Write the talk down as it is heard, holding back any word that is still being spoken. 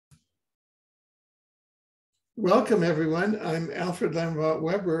Welcome, everyone. I'm Alfred Lamont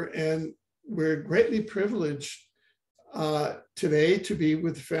Weber, and we're greatly privileged today to be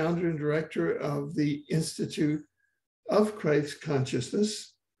with the founder and director of the Institute of Christ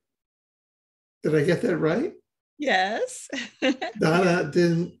Consciousness. Did I get that right? Yes. Donna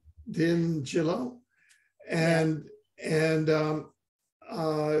D'Angelo. And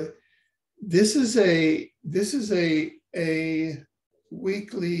this is a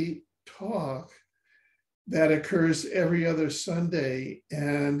weekly talk that occurs every other Sunday,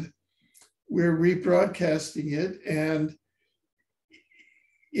 and we're rebroadcasting it. And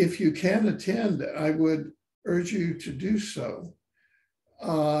if you can attend, I would urge you to do so.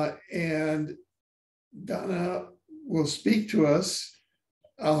 And Donna will speak to us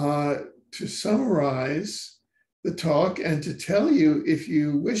to summarize the talk and to tell you, if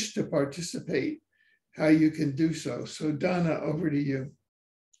you wish to participate, how you can do so. So Donna, over to you.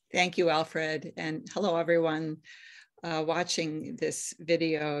 Thank you, Alfred. And hello, everyone watching this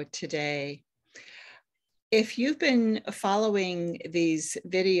video today. If you've been following these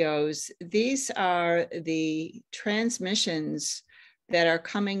videos, these are the transmissions that are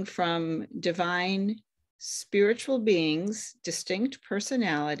coming from divine spiritual beings, distinct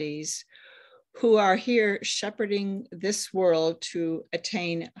personalities, who are here shepherding this world to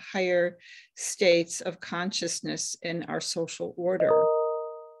attain higher states of consciousness in our social order.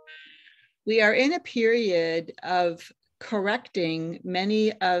 We are in a period of correcting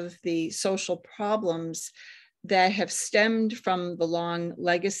many of the social problems that have stemmed from the long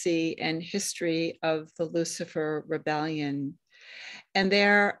legacy and history of the Lucifer rebellion. And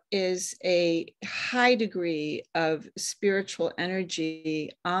there is a high degree of spiritual energy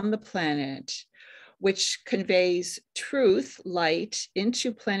on the planet, which conveys truth, light,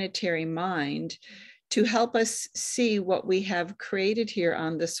 into planetary mind to help us see what we have created here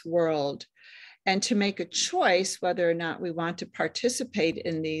on this world, and to make a choice whether or not we want to participate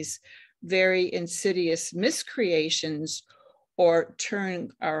in these very insidious miscreations or turn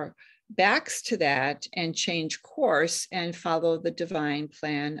our backs to that and change course and follow the divine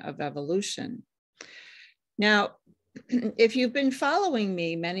plan of evolution. Now, if you've been following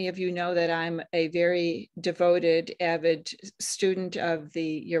me, many of you know that I'm a very devoted, avid student of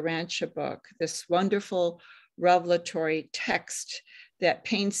the Urantia book, this wonderful revelatory text that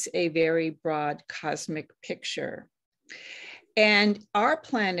paints a very broad cosmic picture. And our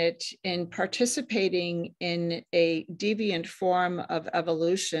planet, in participating in a deviant form of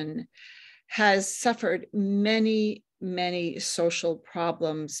evolution, has suffered many, many social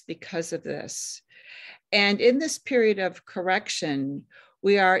problems because of this. And in this period of correction,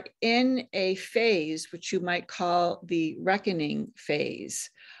 we are in a phase which you might call the reckoning phase,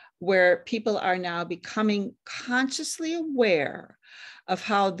 where people are now becoming consciously aware of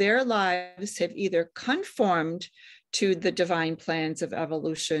how their lives have either conformed to the divine plans of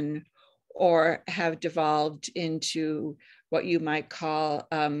evolution or have devolved into what you might call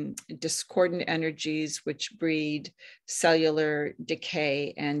discordant energies, which breed cellular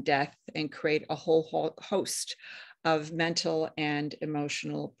decay and death and create a whole host of mental and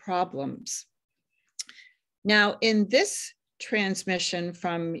emotional problems. Now, in this transmission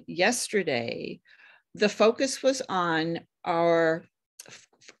from yesterday, the focus was on our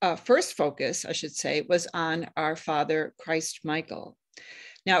first focus, I should say, was on our Father, Christ Michael.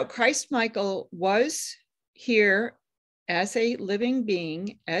 Now, Christ Michael was here as a living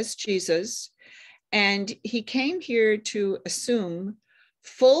being, as Jesus, and he came here to assume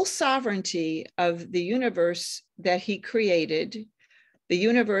full sovereignty of the universe that he created, the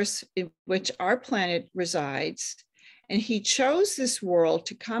universe in which our planet resides. And he chose this world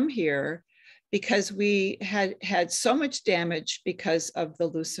to come here because we had so much damage because of the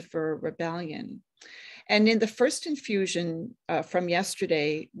Lucifer rebellion. And in the first infusion from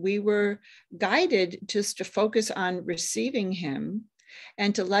yesterday, we were guided just to focus on receiving him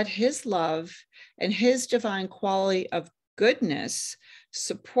and to let his love and his divine quality of goodness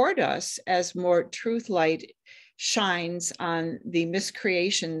support us as more truth light shines on the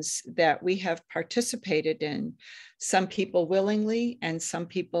miscreations that we have participated in, some people willingly and some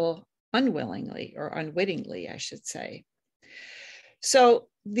people unwillingly or unwittingly, I should say. So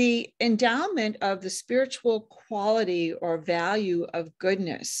the endowment of the spiritual quality or value of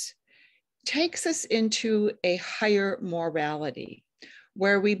goodness takes us into a higher morality,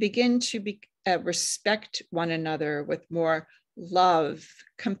 where we begin to respect one another with more love,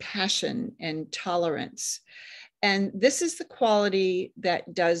 compassion, and tolerance. And this is the quality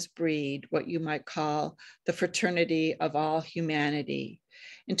that does breed what you might call the fraternity of all humanity.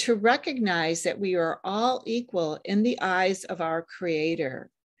 And to recognize that we are all equal in the eyes of our Creator,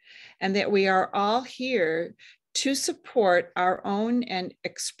 and that we are all here to support our own and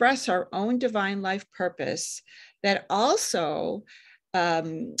express our own divine life purpose that also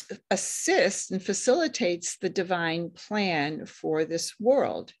assists and facilitates the divine plan for this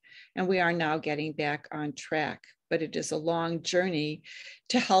world. And we are now getting back on track, but it is a long journey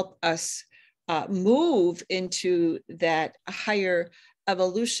to help us move into that higher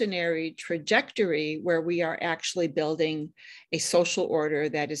evolutionary trajectory where we are actually building a social order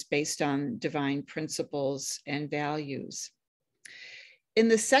that is based on divine principles and values. In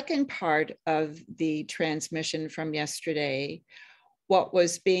the second part of the transmission from yesterday, what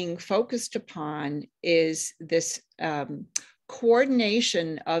was being focused upon is this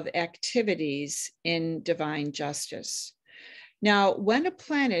coordination of activities in divine justice. Now, when a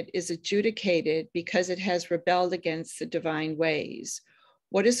planet is adjudicated because it has rebelled against the divine ways,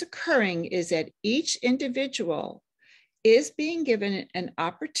 what is occurring is that each individual is being given an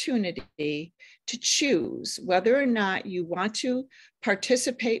opportunity to choose whether or not you want to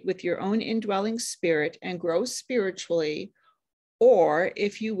participate with your own indwelling spirit and grow spiritually, or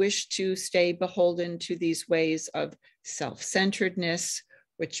if you wish to stay beholden to these ways of self-centeredness,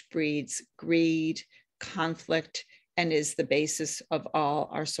 which breeds greed, conflict, and is the basis of all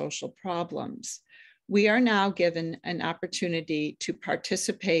our social problems. We are now given an opportunity to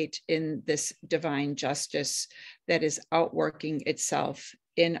participate in this divine justice that is outworking itself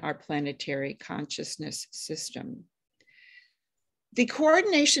in our planetary consciousness system. The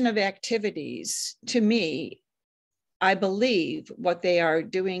coordination of activities, to me, I believe what they are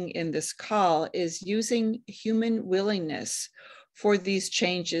doing in this call is using human willingness for these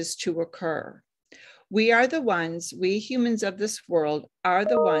changes to occur. We are the ones, we humans of this world are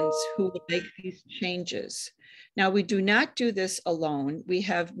the ones who will make these changes. Now, we do not do this alone. We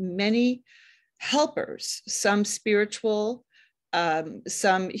have many helpers, some spiritual,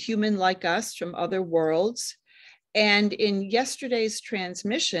 some human like us from other worlds. And in yesterday's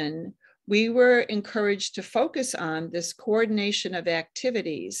transmission, we were encouraged to focus on this coordination of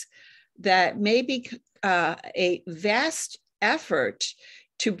activities that may be a vast effort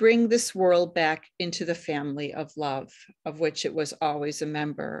to bring this world back into the family of love, of which it was always a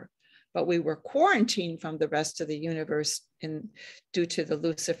member. But we were quarantined from the rest of the universe due to the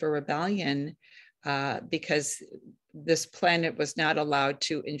Lucifer rebellion, because this planet was not allowed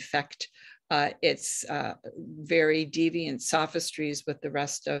to infect its very deviant sophistries with the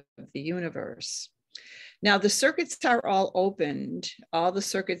rest of the universe. Now, the circuits are all opened. All the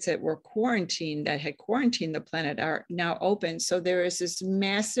circuits that were quarantined, that had quarantined the planet, are now open. So there is this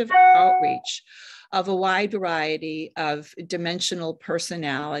massive outreach of a wide variety of dimensional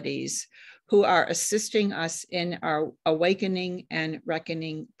personalities who are assisting us in our awakening and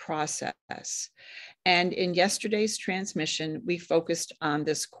reckoning process. And in yesterday's transmission, we focused on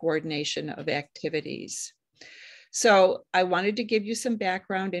this coordination of activities. So I wanted to give you some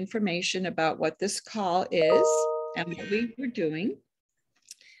background information about what this call is and what we were doing.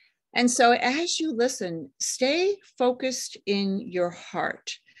 And so as you listen, stay focused in your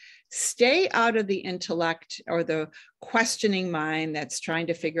heart. Stay out of the intellect or the questioning mind that's trying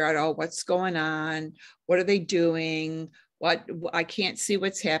to figure out, oh, what's going on? What are they doing? I can't see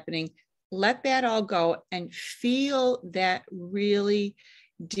what's happening. Let that all go and feel that really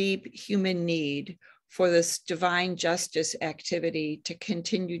deep human need for this divine justice activity to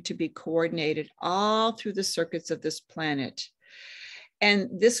continue to be coordinated all through the circuits of this planet. And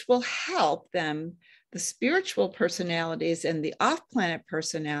this will help them, the spiritual personalities and the off-planet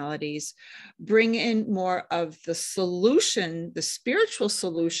personalities, bring in more of the solution, the spiritual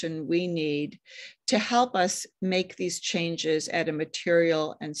solution we need to help us make these changes at a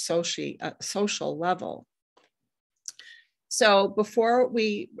material and social level. So before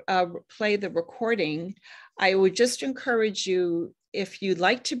we play the recording, I would just encourage you, if you'd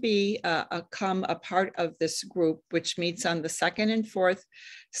like to become a part of this group, which meets on the 2nd and 4th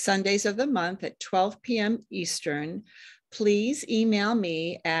Sundays of the month at 12 p.m. Eastern, please email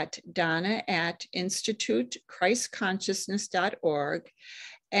me at donna@institutechristconsciousness.org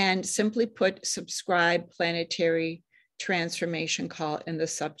and simply put subscribe planetary transformation call in the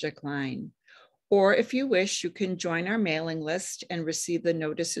subject line. Or if you wish, you can join our mailing list and receive the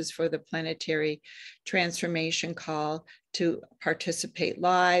notices for the planetary transformation call to participate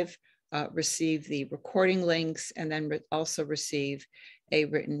live, receive the recording links, and then also receive a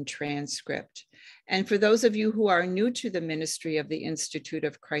written transcript. And for those of you who are new to the ministry of the Institute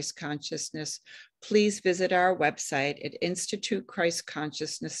of Christ Consciousness, please visit our website at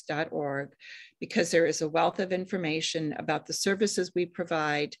institutechristconsciousness.org, because there is a wealth of information about the services we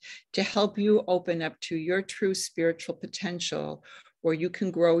provide to help you open up to your true spiritual potential, where you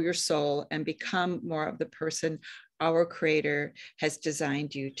can grow your soul and become more of the person our Creator has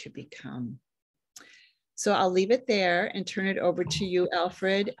designed you to become. So I'll leave it there and turn it over to you,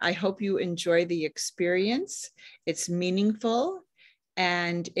 Alfred. I hope you enjoy the experience. It's meaningful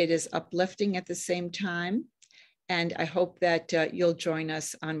and it is uplifting at the same time. And I hope that you'll join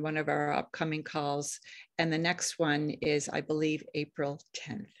us on one of our upcoming calls. And the next one is, I believe, April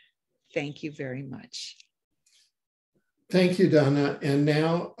 10th. Thank you very much. Thank you, Donna. And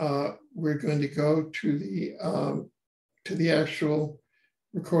now we're going to go to the actual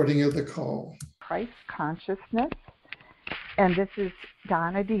recording of the call. Christ consciousness. And this is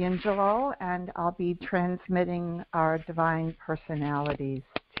Donna D'Angelo, and I'll be transmitting our divine personalities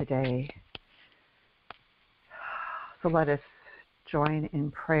today. So let us join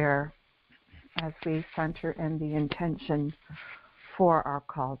in prayer as we center in the intention for our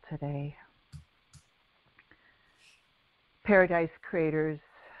call today. Paradise Creators,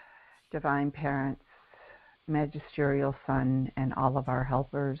 Divine Parents, Magisterial Son, and all of our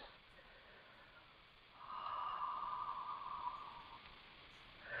helpers,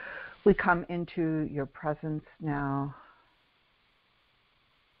 we come into your presence now,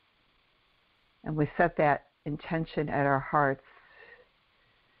 and we set that intention at our hearts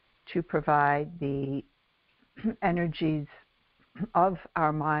to provide the energies of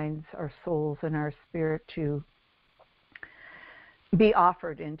our minds, our souls, and our spirit to be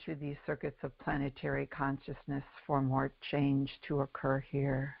offered into these circuits of planetary consciousness for more change to occur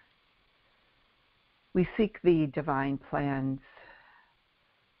here. We seek the divine plans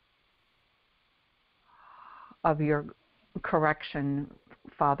of your correction,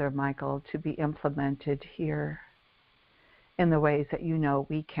 Father Michael, to be implemented here in the ways that you know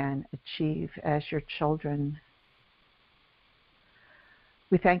we can achieve as your children.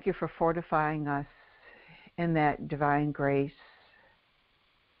 We thank you for fortifying us in that divine grace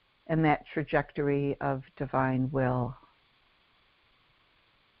and that trajectory of divine will.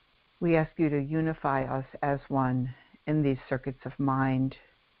 We ask you to unify us as one in these circuits of mind,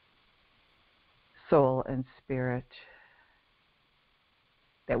 soul, and spirit,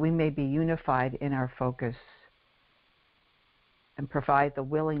 that we may be unified in our focus and provide the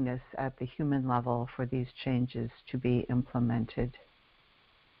willingness at the human level for these changes to be implemented.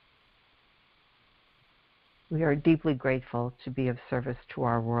 We are deeply grateful to be of service to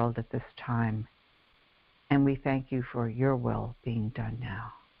our world at this time, and we thank you for your will being done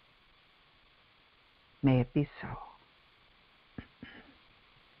now. May it be so.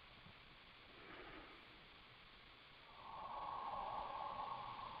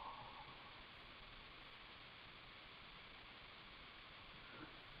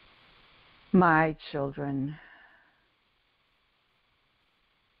 My children,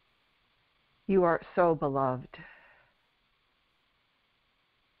 you are so beloved.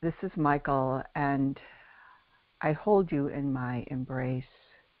 This is Michael, and I hold you in my embrace.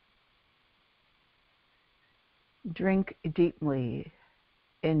 Drink deeply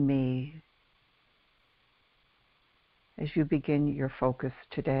in me as you begin your focus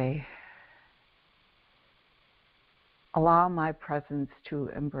today. Allow my presence to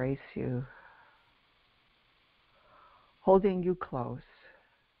embrace you, holding you close,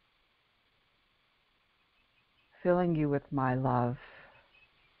 filling you with my love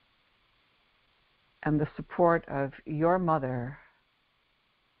and the support of your mother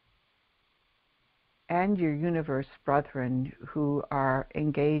and your universe brethren who are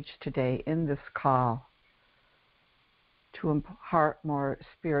engaged today in this call to impart more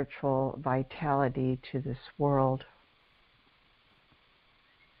spiritual vitality to this world.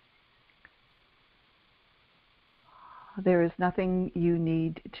 There is nothing you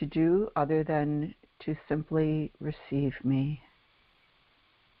need to do other than to simply receive me,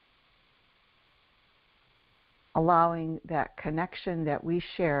 allowing that connection that we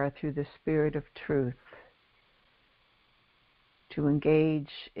share through the Spirit of Truth to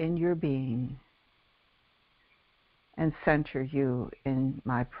engage in your being and center you in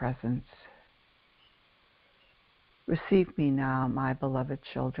my presence. Receive me now, my beloved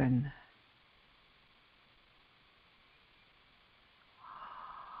children.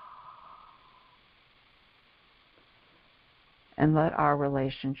 And let our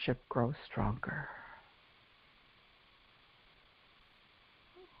relationship grow stronger.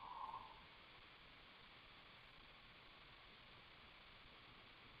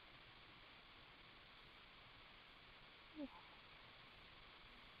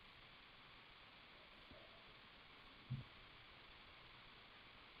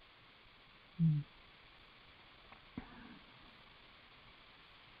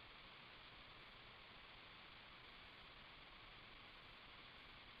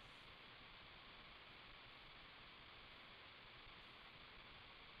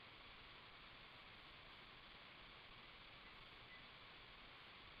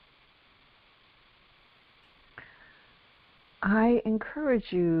 I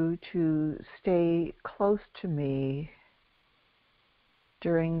encourage you to stay close to me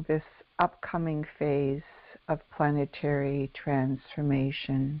during this upcoming phase of planetary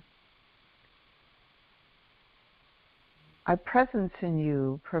transformation. Our presence in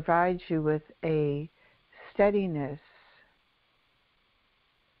you provides you with a steadiness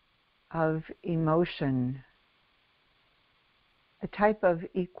of emotion, a type of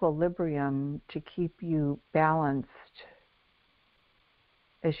equilibrium to keep you balanced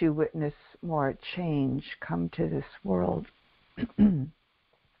as you witness more change come to this world.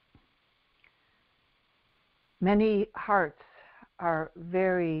 Many hearts are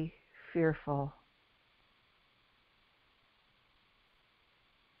very fearful,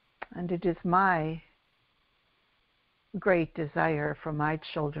 and it is my great desire for my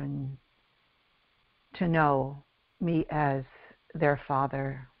children to know me as their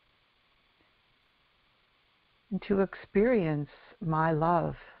Father and to experience my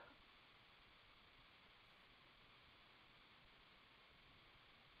love.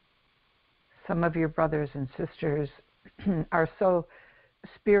 Some of your brothers and sisters are so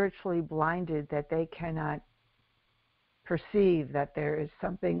spiritually blinded that they cannot perceive that there is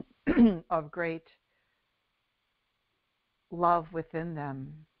something of great love within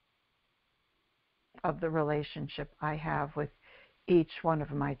them, of the relationship I have with each one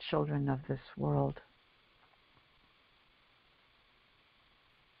of my children of this world.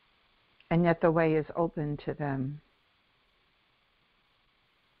 And yet the way is open to them.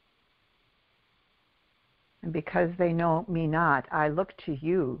 And because they know me not, I look to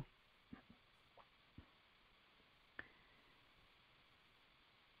you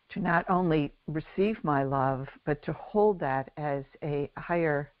to not only receive my love, but to hold that as a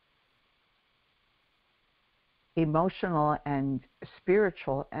higher emotional and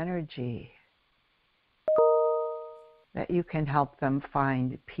spiritual energy that you can help them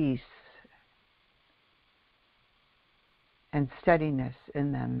find peace and steadiness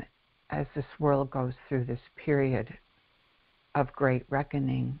in them as this world goes through this period of great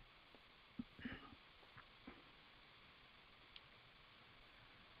reckoning.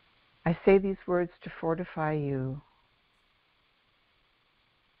 I say these words to fortify you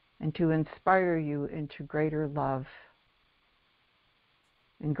and to inspire you into greater love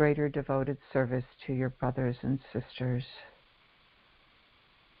and greater devoted service to your brothers and sisters.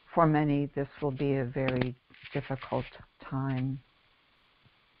 For many, this will be a very difficult time.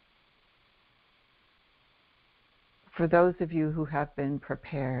 For those of you who have been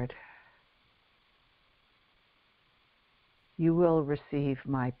prepared, you will receive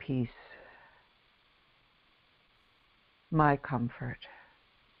my peace, my comfort,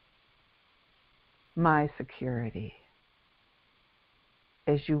 my security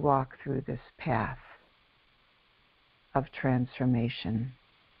as you walk through this path of transformation.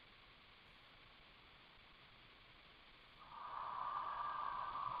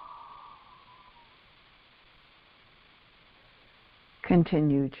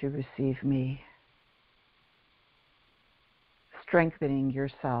 Continue to receive me, strengthening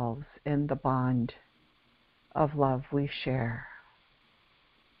yourselves in the bond of love we share.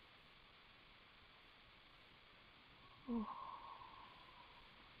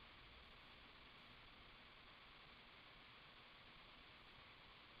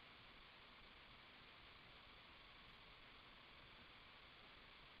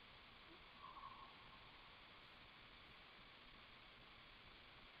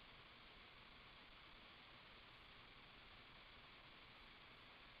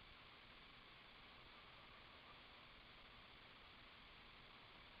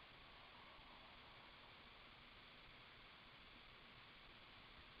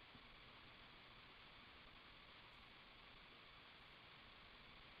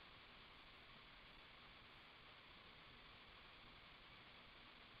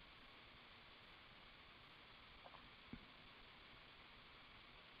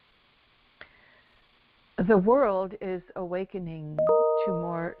 The world is awakening to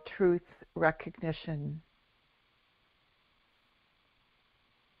more truth recognition.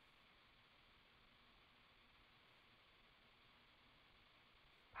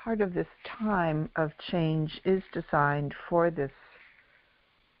 Part of this time of change is designed for this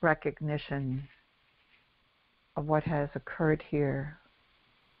recognition of what has occurred here.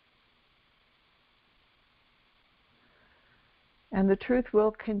 And the truth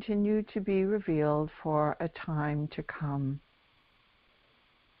will continue to be revealed for a time to come.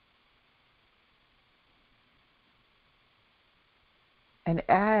 And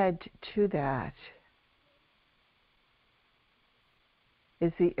add to that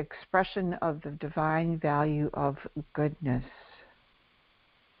is the expression of the divine value of goodness.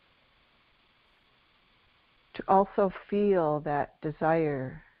 To also feel that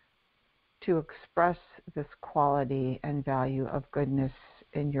desire to express this quality and value of goodness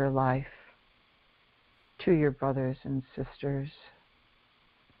in your life to your brothers and sisters.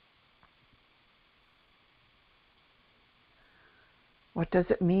 What does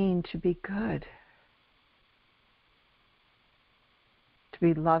it mean to be good? To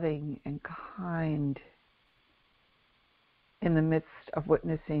be loving and kind in the midst of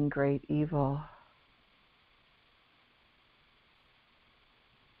witnessing great evil.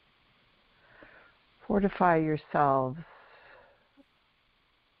 Fortify yourselves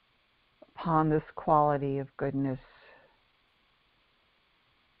upon this quality of goodness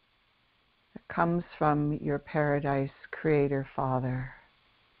that comes from your Paradise Creator Father,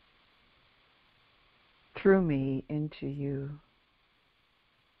 through me into you.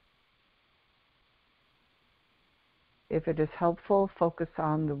 If it is helpful, focus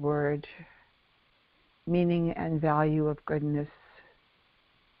on the word meaning and value of goodness,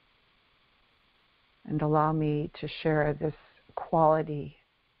 and allow me to share this quality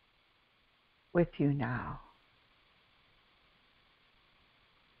with you now,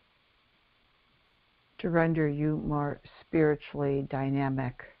 to render you more spiritually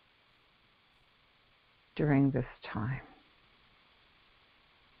dynamic during this time.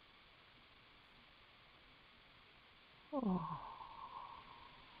 Oh.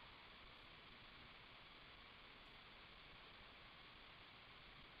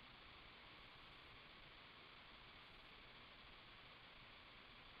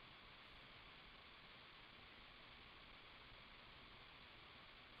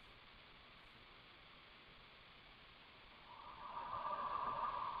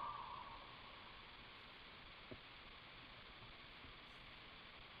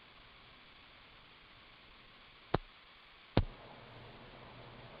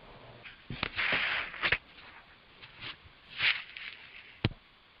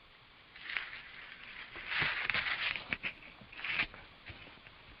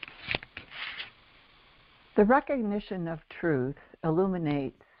 The recognition of truth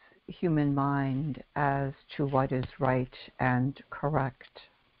illuminates human mind as to what is right and correct.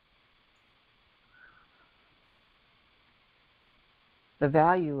 The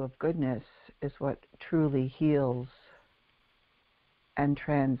value of goodness is what truly heals and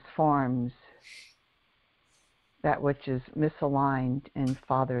transforms that which is misaligned in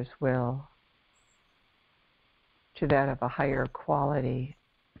Father's will to that of a higher quality.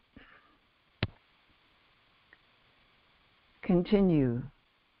 Continue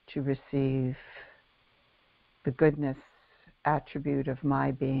to receive the goodness attribute of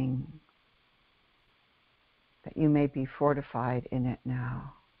my being, that you may be fortified in it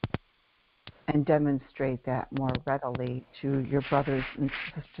now, and demonstrate that more readily to your brothers and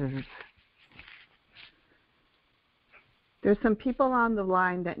sisters. There's some people on the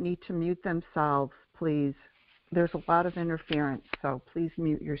line that need to mute themselves, please. There's a lot of interference, so please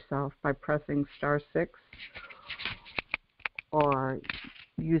mute yourself by pressing *6 or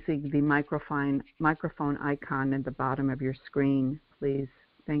using the microphone icon at the bottom of your screen, please.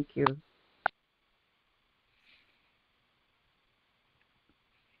 Thank you.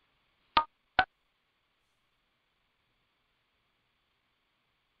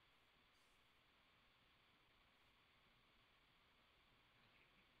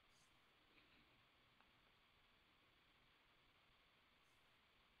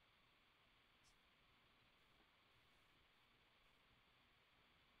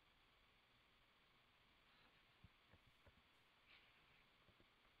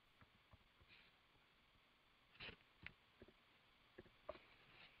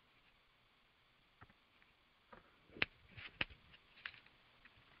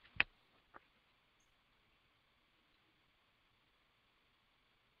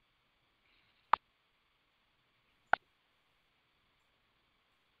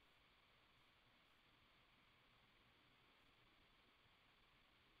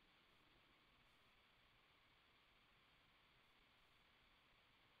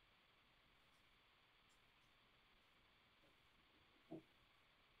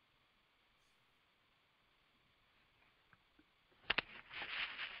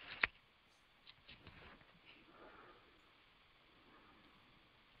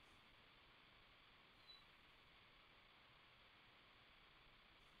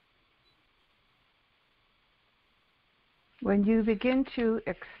 When you begin to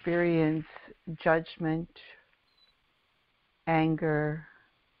experience judgment, anger,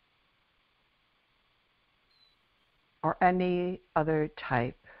 or any other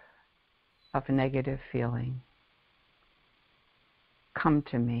type of negative feeling, come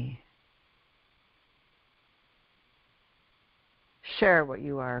to me. Share what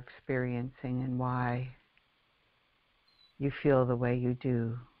you are experiencing and why you feel the way you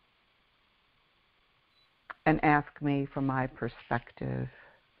do. And ask me for my perspective.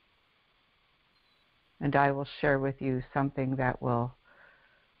 And I will share with you something that will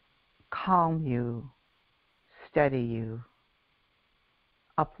calm you, steady you,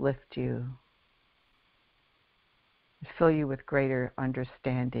 uplift you, fill you with greater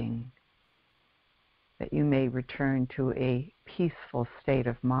understanding, that you may return to a peaceful state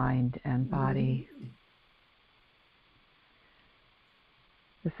of mind and body.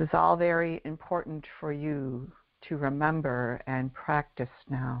 This is all very important for you to remember and practice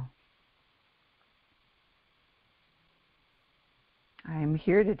now. I am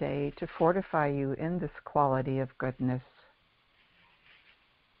here today to fortify you in this quality of goodness.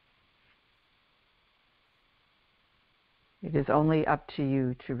 It is only up to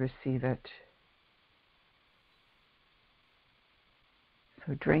you to receive it.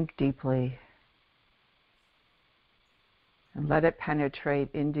 So drink deeply and let it penetrate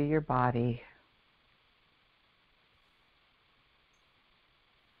into your body.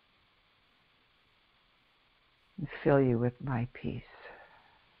 And fill you with my peace.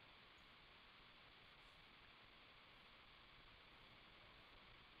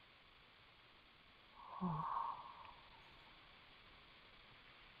 Oh.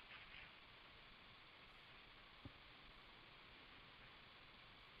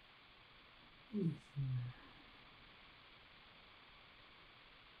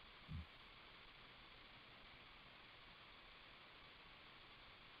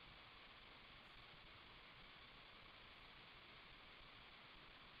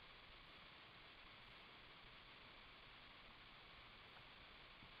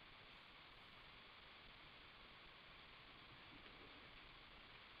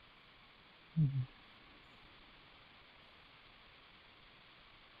 Mm-hmm.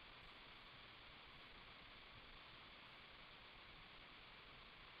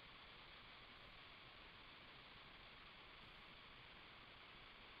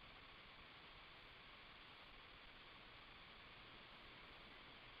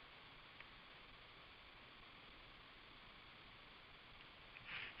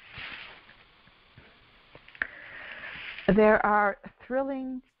 There are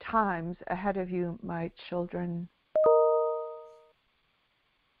thrilling times ahead of you, my children.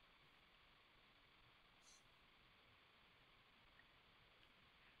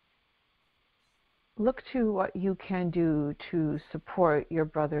 Look to what you can do to support your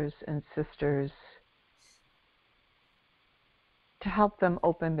brothers and sisters, to help them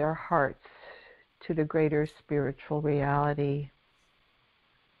open their hearts to the greater spiritual reality.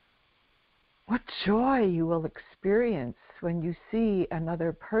 What joy you will experience when you see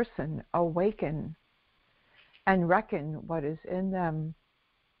another person awaken and reckon what is in them,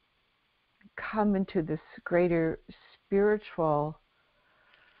 come into this greater spiritual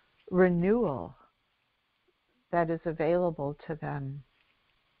renewal that is available to them.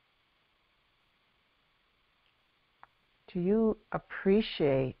 Do you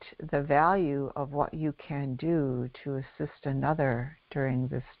appreciate the value of what you can do to assist another during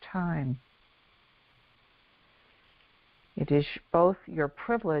this time? It is both your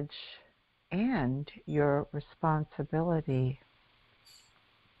privilege and your responsibility.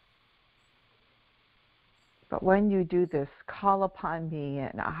 But when you do this, call upon me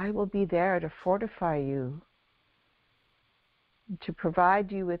and I will be there to fortify you, to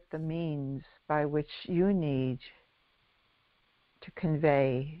provide you with the means by which you need to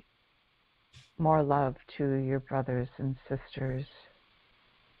convey more love to your brothers and sisters.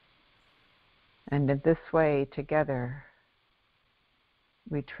 And in this way, together,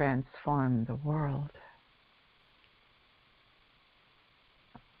 we transform the world.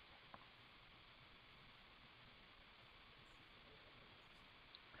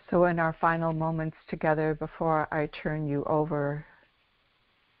 So in our final moments together, before I turn you over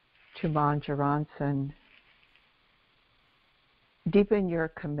to Manja Ronson, deepen your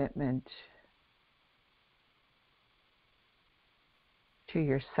commitment to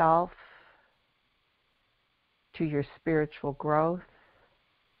yourself, to your spiritual growth,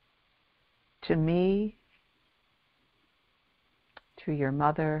 to me, to your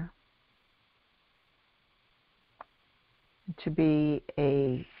mother, to be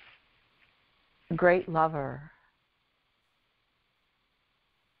a great lover,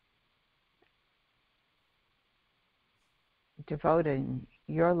 devoting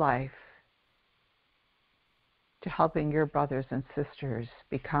your life to helping your brothers and sisters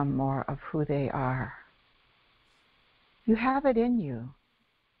become more of who they are. You have it in you.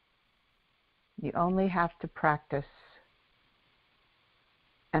 You only have to practice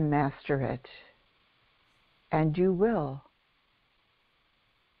and master it, and you will.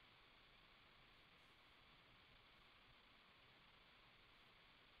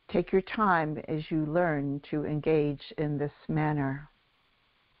 Take your time as you learn to engage in this manner,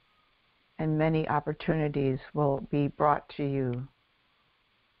 and many opportunities will be brought to you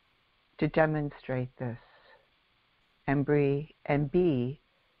to demonstrate this and be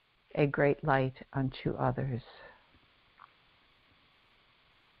a great light unto others.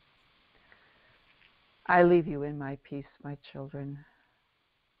 I leave you in my peace, my children.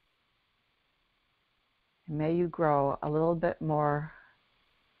 And may you grow a little bit more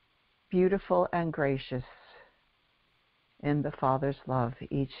beautiful and gracious in the Father's love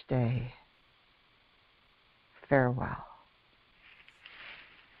each day. Farewell.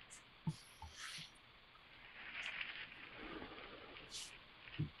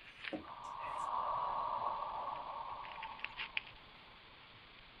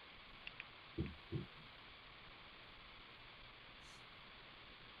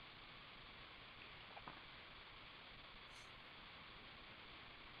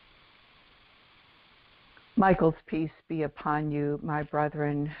 Michael's peace be upon you, my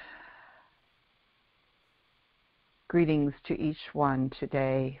brethren. Greetings to each one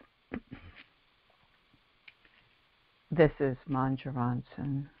today. This is Manja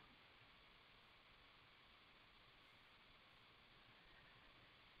Ronson.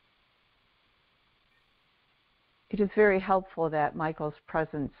 It is very helpful that Michael's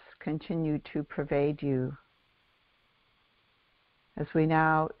presence continue to pervade you as we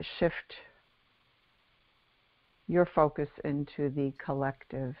now shift your focus into the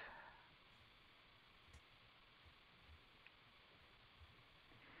collective.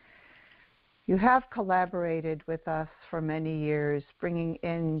 You have collaborated with us for many years, bringing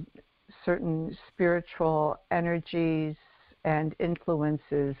in certain spiritual energies and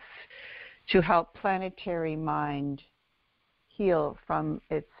influences to help planetary mind heal from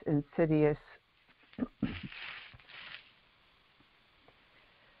its insidious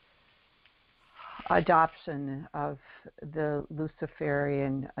adoption of the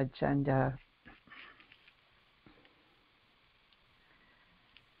Luciferian agenda.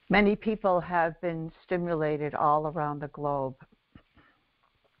 Many people have been stimulated all around the globe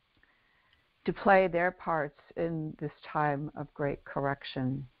to play their parts in this time of great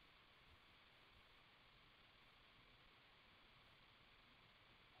correction.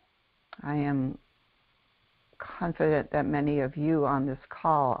 I am confident that many of you on this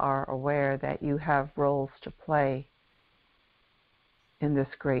call are aware that you have roles to play in this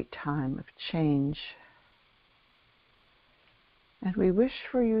great time of change. And we wish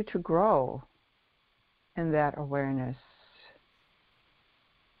for you to grow in that awareness,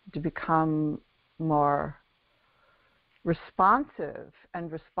 to become more responsive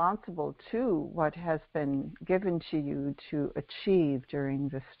and responsible to what has been given to you to achieve during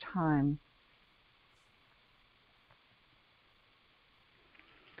this time.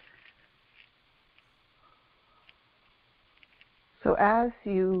 So as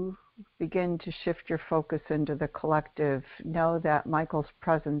you begin to shift your focus into the collective, know that Michael's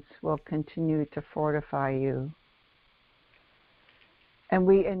presence will continue to fortify you. And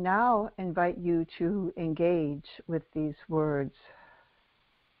we now invite you to engage with these words.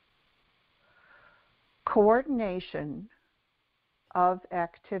 Coordination of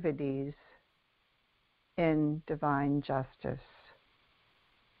activities in divine justice.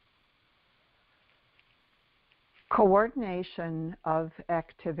 Coordination of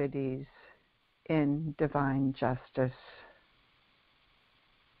activities in divine justice.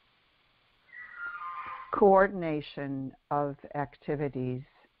 Coordination of activities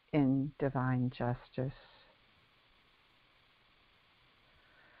in divine justice.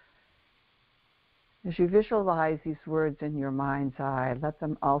 As you visualize these words in your mind's eye, let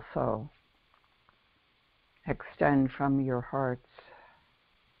them also extend from your hearts.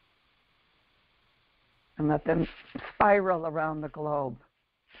 And let them spiral around the globe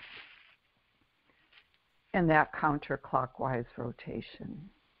in that counterclockwise rotation.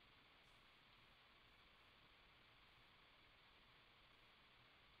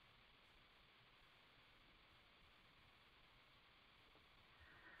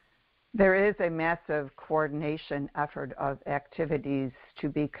 There is a massive coordination effort of activities to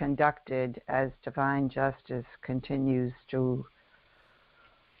be conducted as divine justice continues to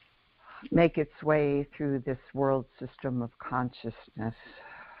make its way through this world system of consciousness.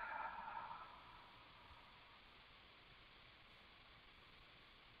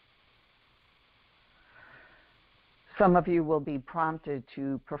 Some of you will be prompted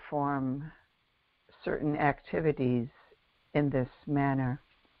to perform certain activities in this manner.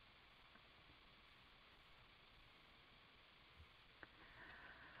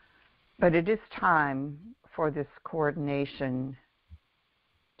 But it is time for this coordination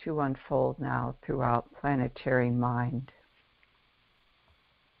to unfold now throughout planetary mind.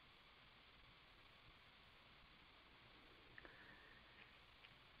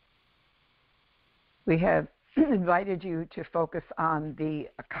 We have invited you to focus on the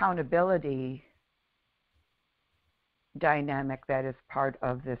accountability dynamic that is part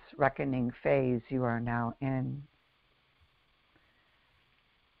of this reckoning phase you are now in.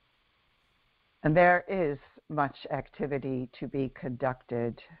 And there is much activity to be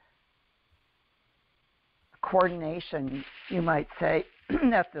conducted. Coordination, you might say,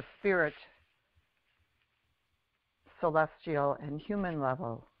 at the spirit, celestial, and human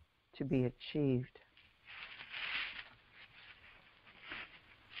level to be achieved.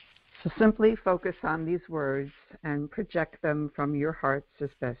 So simply focus on these words and project them from your hearts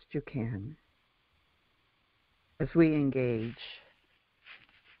as best you can as we engage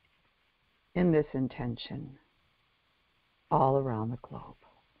in this intention all around the globe.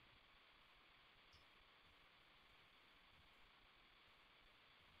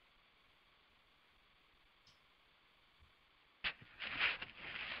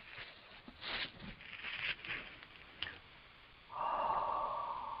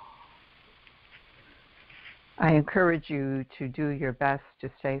 I encourage you to do your best to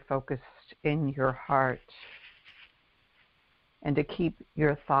stay focused in your heart and to keep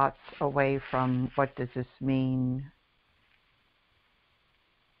your thoughts away from what does this mean,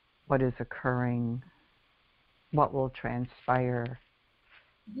 what is occurring, what will transpire.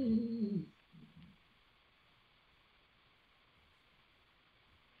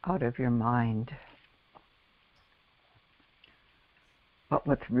 Out of your mind. But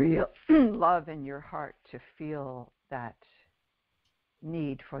with real love in your heart to feel that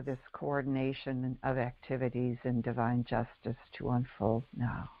need for this coordination of activities and divine justice to unfold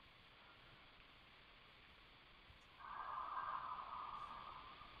now.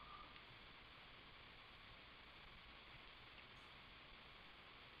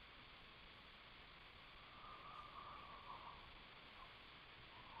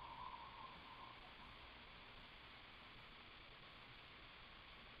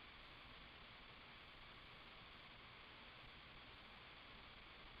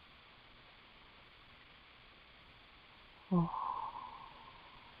 Oh.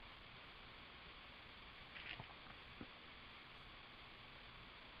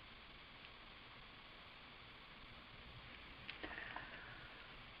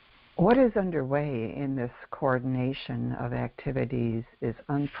 What is underway in this coordination of activities is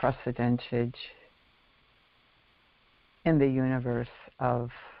unprecedented in the universe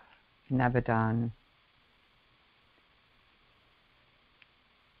of Nebadon.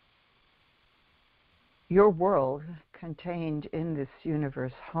 Your world, contained in this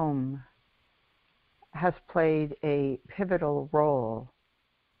universe home, has played a pivotal role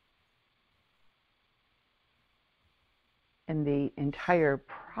in the entire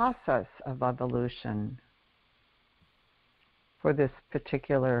process of evolution for this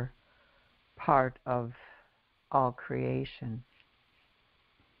particular part of all creation.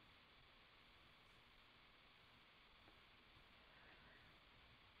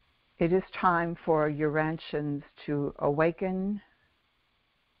 It is time for Urantians to awaken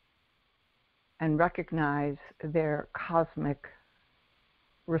and recognize their cosmic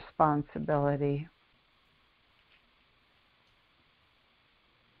responsibility.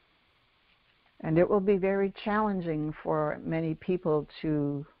 And it will be very challenging for many people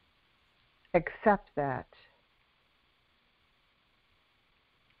to accept that.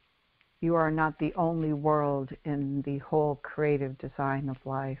 You are not the only world in the whole creative design of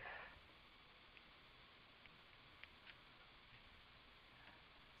life.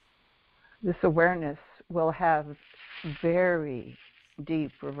 This awareness will have very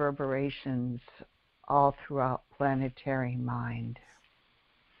deep reverberations all throughout planetary mind.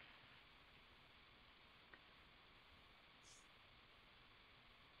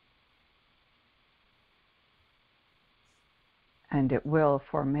 And it will,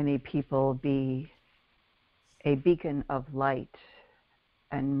 for many people, be a beacon of light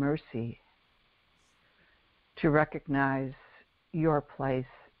and mercy to recognize your place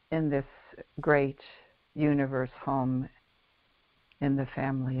in this great universe home in the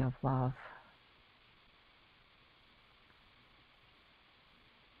family of love.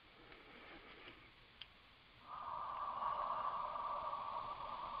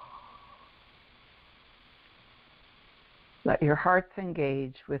 Let your hearts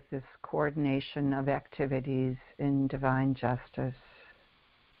engage with this coordination of activities in divine justice.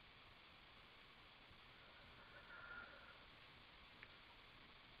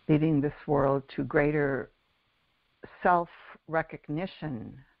 Leading this world to greater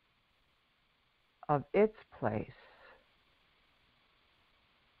self-recognition of its place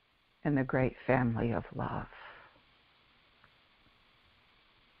in the great family of love.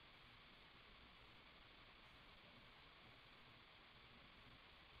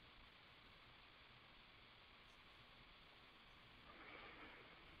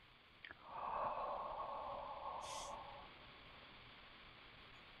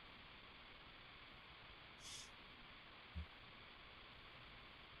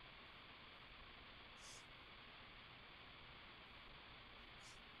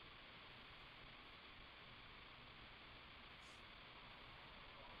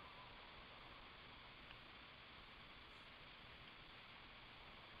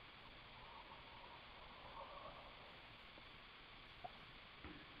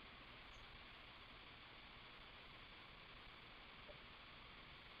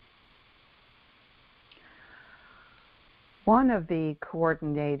 One of the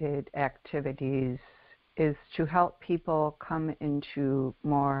coordinated activities is to help people come into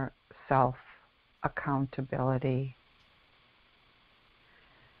more self-accountability.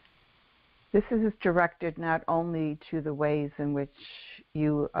 This is directed not only to the ways in which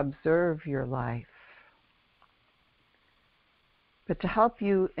you observe your life, but to help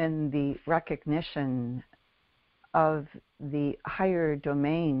you in the recognition of the higher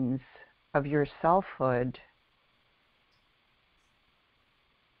domains of your selfhood,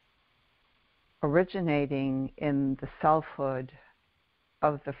 originating in the selfhood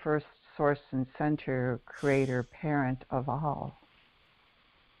of the first source and center, creator, parent of all.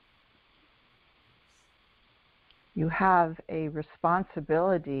 You have a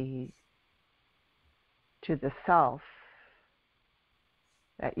responsibility to the self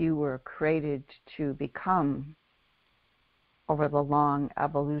that you were created to become over the long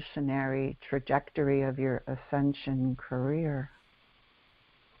evolutionary trajectory of your ascension career.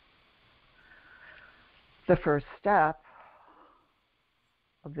 The first step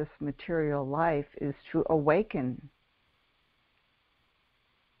of this material life is to awaken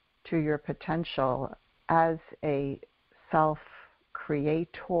to your potential as a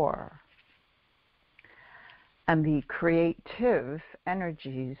self-creator and the creative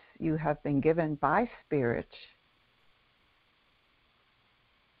energies you have been given by Spirit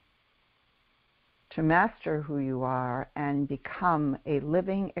to master who you are and become a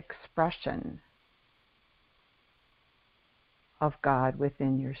living expression of God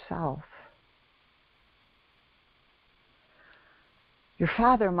within yourself. Your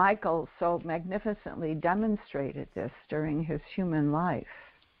father, Michael, so magnificently demonstrated this during his human life.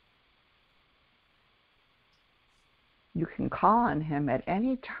 You can call on him at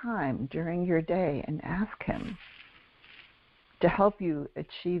any time during your day and ask him to help you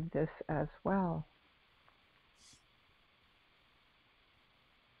achieve this as well.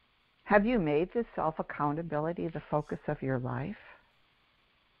 Have you made this self-accountability the focus of your life?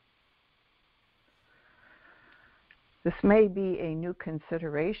 This may be a new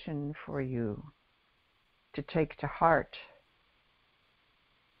consideration for you to take to heart.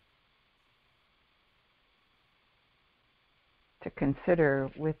 To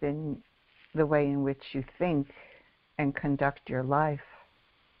consider within the way in which you think and conduct your life.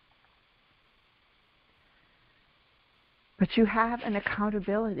 But you have an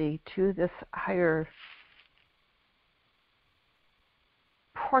accountability to this higher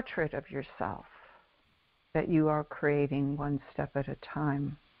portrait of yourself that you are creating one step at a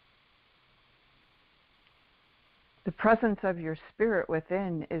time. The presence of your spirit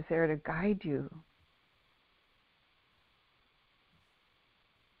within is there to guide you,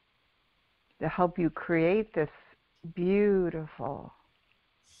 to help you create this beautiful,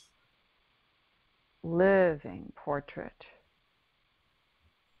 living portrait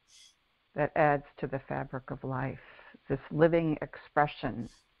that adds to the fabric of life, this living expression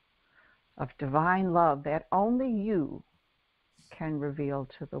of divine love that only you can reveal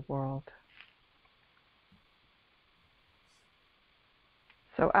to the world.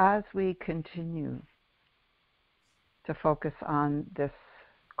 So as we continue to focus on this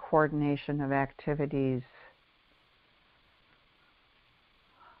coordination of activities,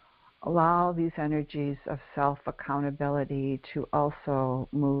 allow these energies of self-accountability to also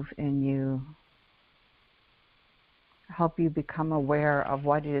move in you. Help you become aware of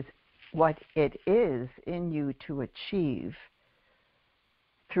what it is in you to achieve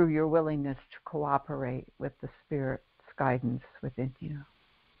through your willingness to cooperate with the Spirit's guidance within you.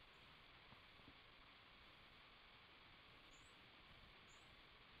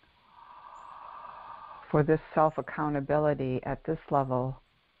 For this self-accountability at this level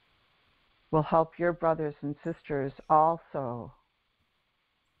will help your brothers and sisters also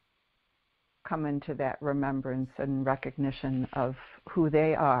come into that remembrance and recognition of who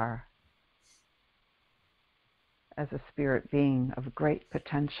they are as a spirit being of great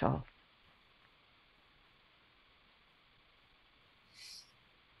potential.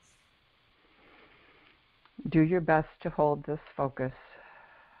 Do your best to hold this focus.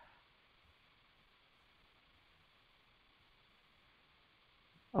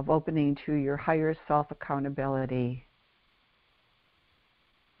 Of opening to your higher self-accountability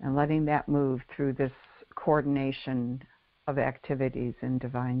and letting that move through this coordination of activities in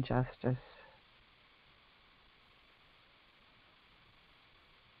divine justice.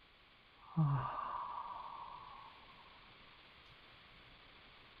 Oh.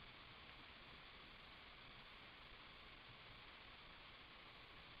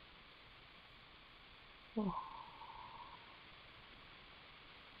 Oh.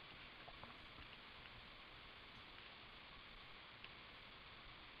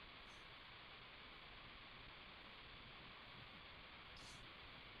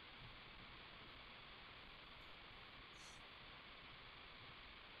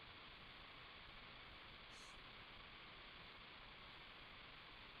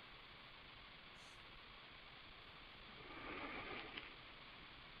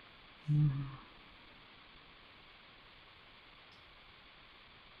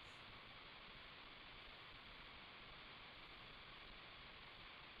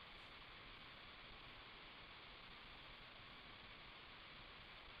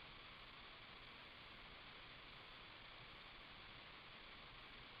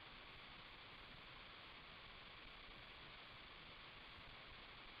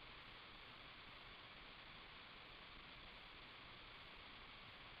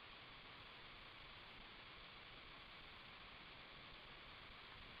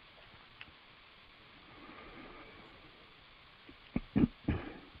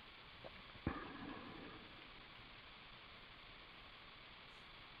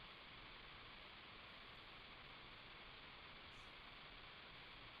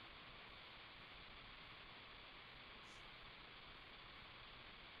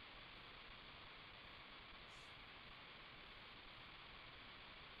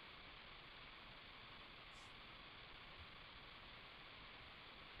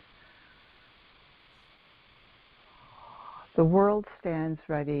 The world stands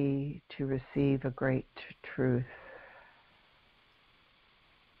ready to receive a great truth.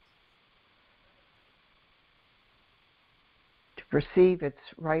 To perceive its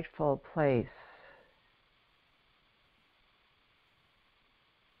rightful place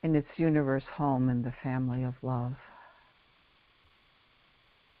in its universe home in the family of love.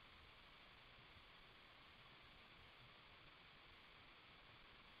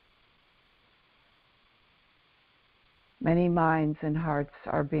 Many minds and hearts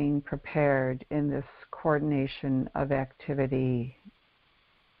are being prepared in this coordination of activity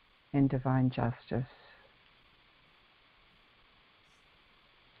in divine justice.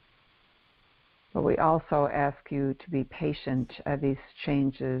 But we also ask you to be patient as these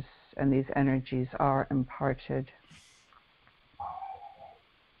changes and these energies are imparted.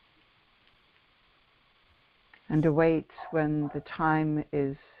 And to wait when the time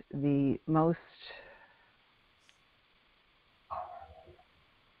is the most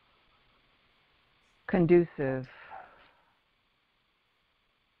conducive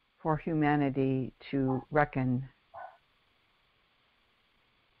for humanity to reckon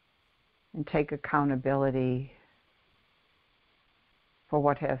and take accountability for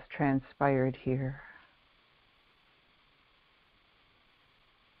what has transpired here.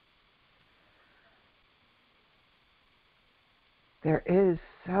 There is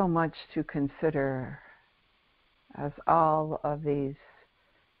so much to consider as all of these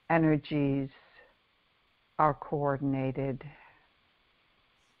energies are coordinated.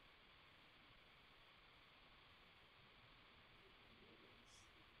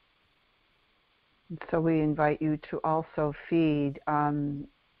 And so we invite you to also feed on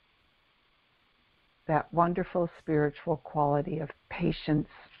that wonderful spiritual quality of patience,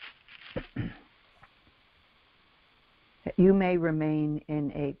 that you may remain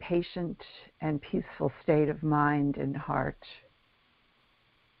in a patient and peaceful state of mind and heart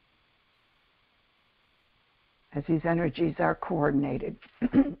as these energies are coordinated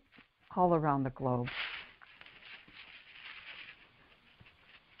all around the globe.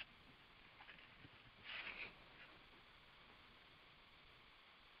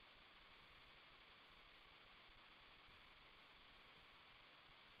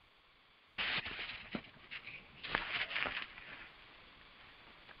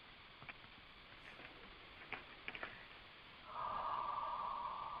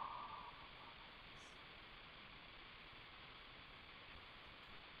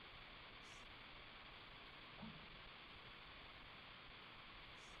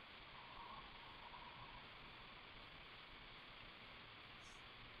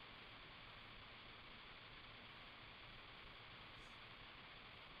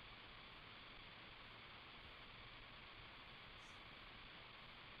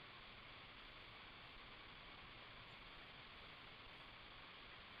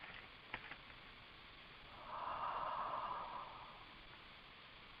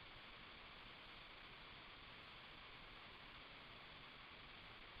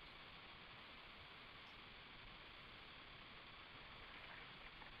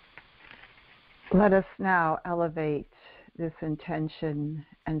 Let us now elevate this intention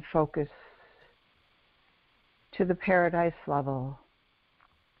and focus to the paradise level.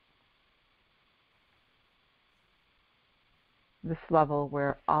 This level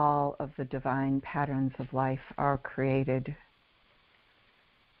where all of the divine patterns of life are created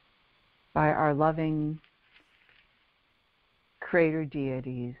by our loving creator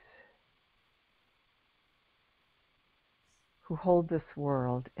deities who hold this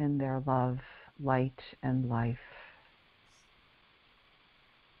world in their love, light, and life.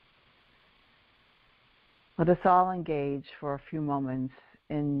 Let us all engage for a few moments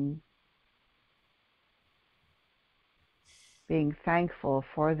in being thankful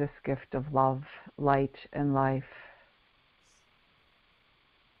for this gift of love, light, and life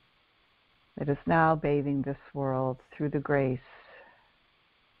that is now bathing this world through the grace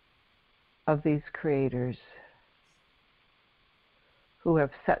of these creators who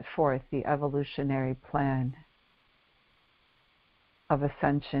have set forth the evolutionary plan of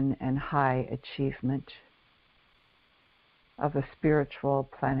ascension and high achievement of a spiritual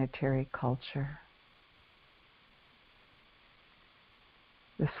planetary culture.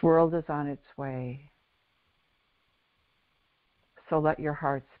 This world is on its way, so let your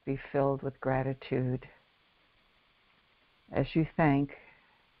hearts be filled with gratitude as you thank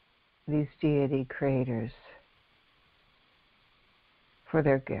these deity creators for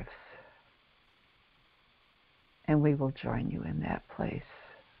their gifts. And we will join you in that place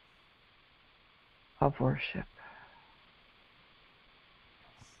of worship.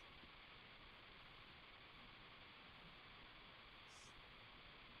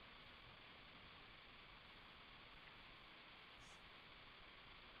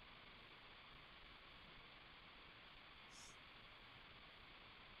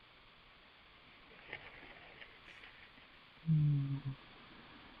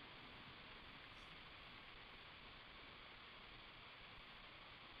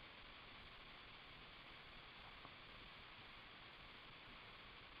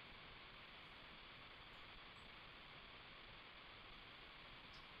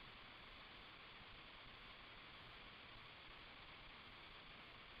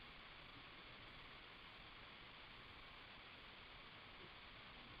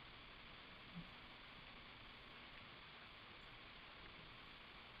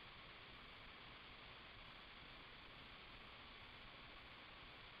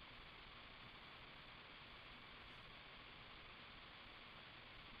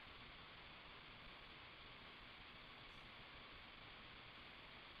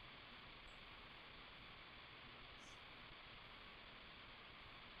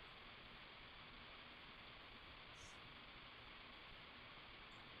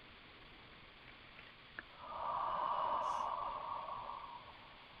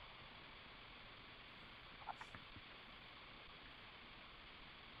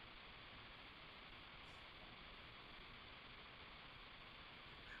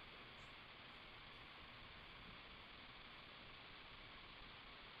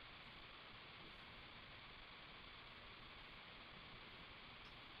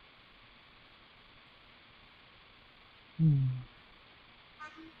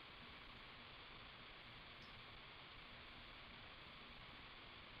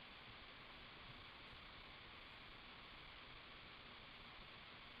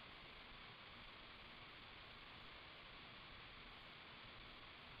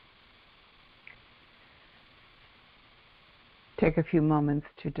 Take a few moments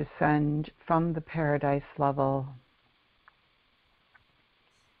to descend from the paradise level.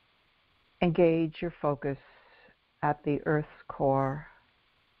 Engage your focus at the earth's core.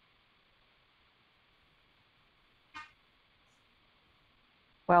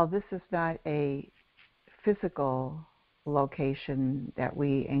 While this is not a physical location that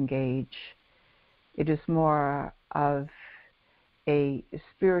we engage, it is more of a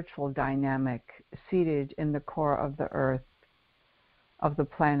spiritual dynamic seated in the core of the earth, of the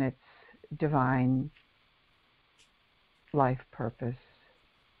planet's divine life purpose.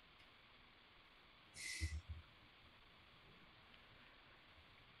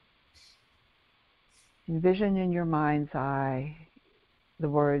 Envision in your mind's eye the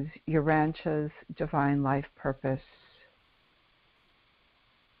words Urantia's divine life purpose,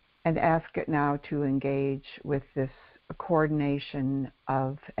 and ask it now to engage with this coordination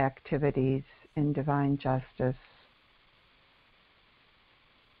of activities in divine justice.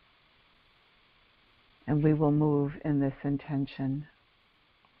 And we will move in this intention,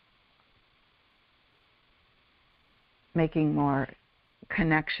 making more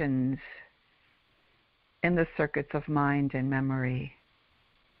connections in the circuits of mind and memory.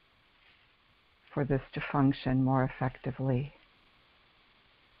 for this to function more effectively.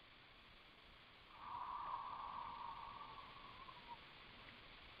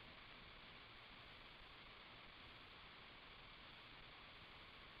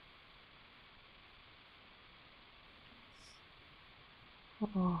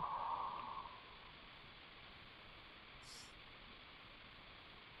 Oh.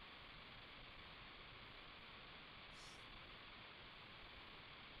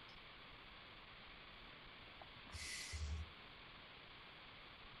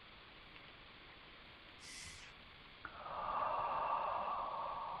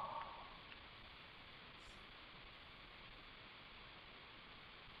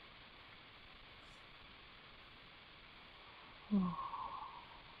 Oh.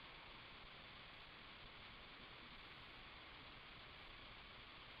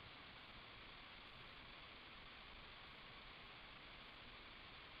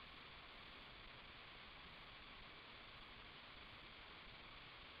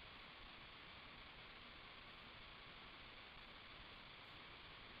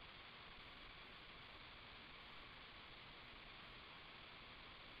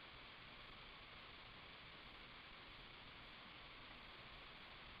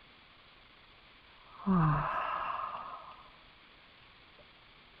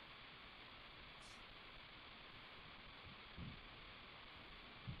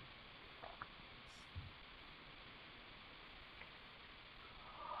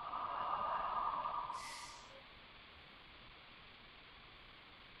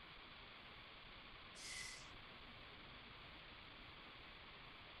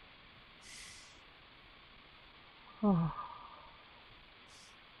 Oh.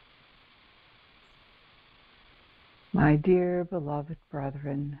 My dear beloved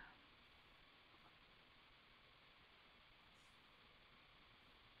brethren,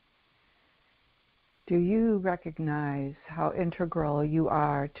 do you recognize how integral you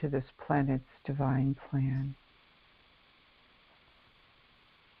are to this planet's divine plan?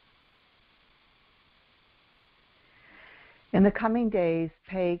 In the coming days,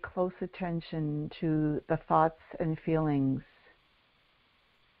 pay close attention to the thoughts and feelings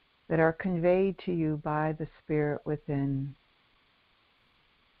that are conveyed to you by the Spirit within.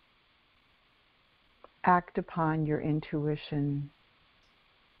 Act upon your intuition.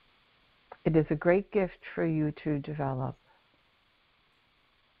 It is a great gift for you to develop.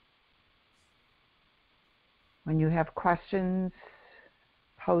 When you have questions,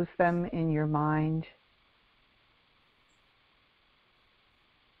 pose them in your mind.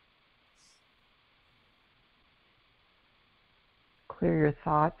 Clear your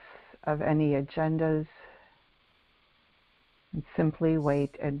thoughts of any agendas and simply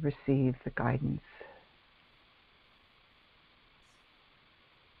wait and receive the guidance.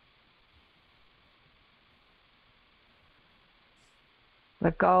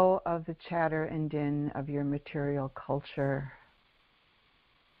 Let go of the chatter and din of your material culture.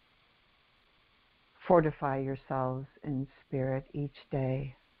 Fortify yourselves in spirit each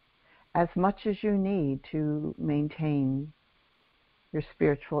day, as much as you need to maintain your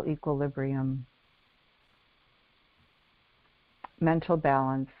spiritual equilibrium, mental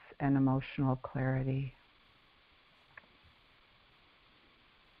balance, and emotional clarity.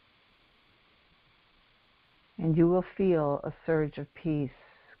 And you will feel a surge of peace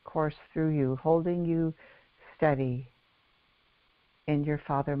course through you, holding you steady in your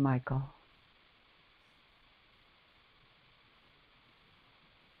Father Michael.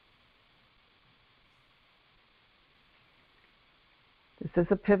 This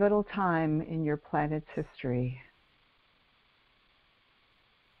is a pivotal time in your planet's history,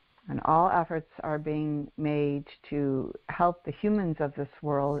 and all efforts are being made to help the humans of this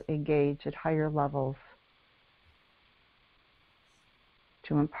world engage at higher levels,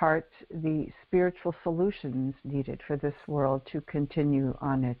 to impart the spiritual solutions needed for this world to continue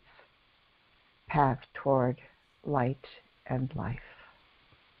on its path toward light and life.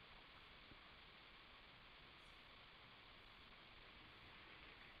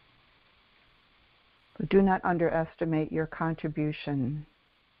 But do not underestimate your contribution,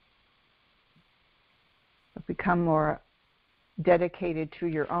 but become more dedicated to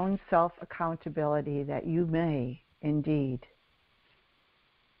your own self-accountability, that you may indeed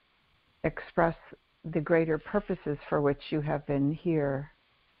express the greater purposes for which you have been here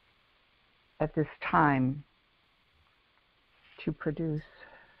at this time to produce.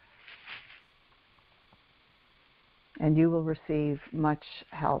 And you will receive much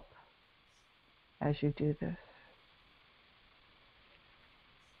help as you do this.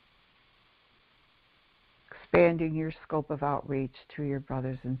 Expanding your scope of outreach to your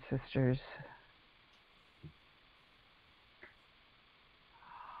brothers and sisters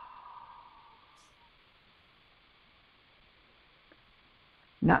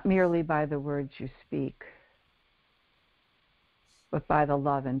not merely by the words you speak, but by the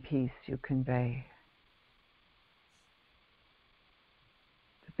love and peace you convey.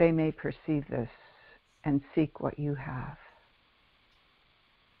 That they may perceive this and seek what you have.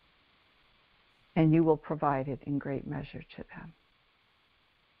 And you will provide it in great measure to them.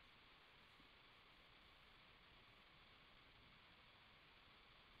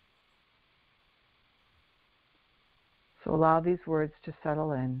 So allow these words to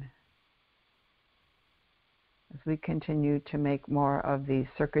settle in as we continue to make more of these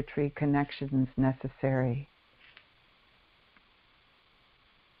circuitry connections necessary.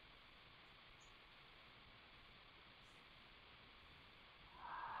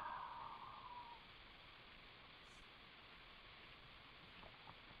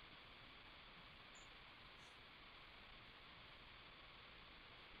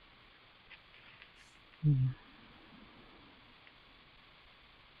 Mm.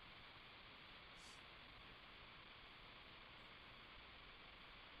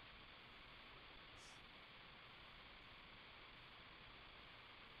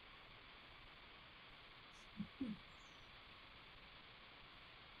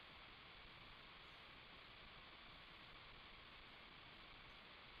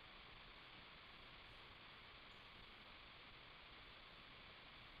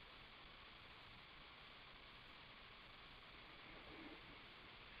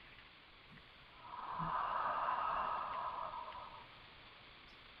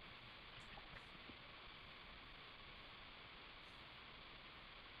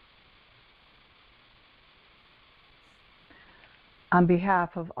 On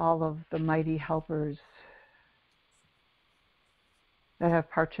behalf of all of the mighty helpers that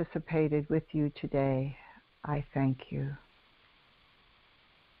have participated with you today, I thank you.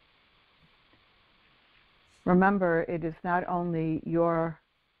 Remember, it is not only your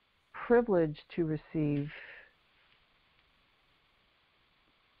privilege to receive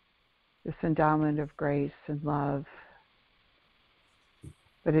this endowment of grace and love,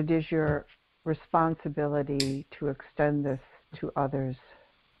 but it is your responsibility to extend this to others.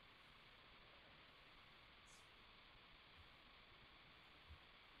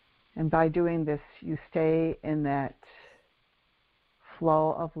 And by doing this, you stay in that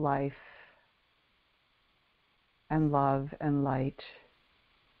flow of life and love and light,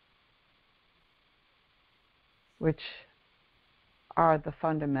 which are the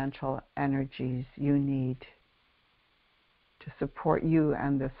fundamental energies you need to support you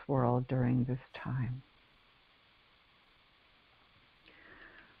and this world during this time.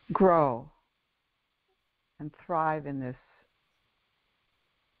 Grow and thrive in this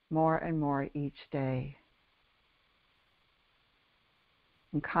more and more each day,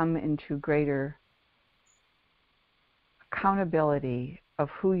 and come into greater accountability of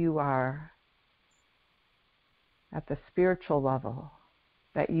who you are at the spiritual level,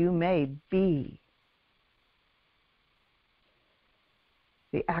 that you may be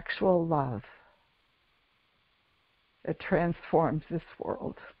the actual love that transforms this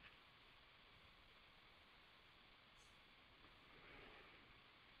world.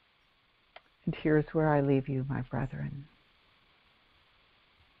 And here's where I leave you, my brethren,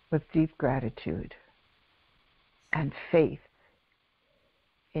 with deep gratitude and faith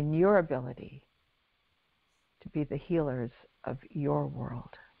in your ability to be the healers of your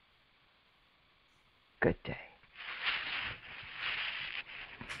world. Good day.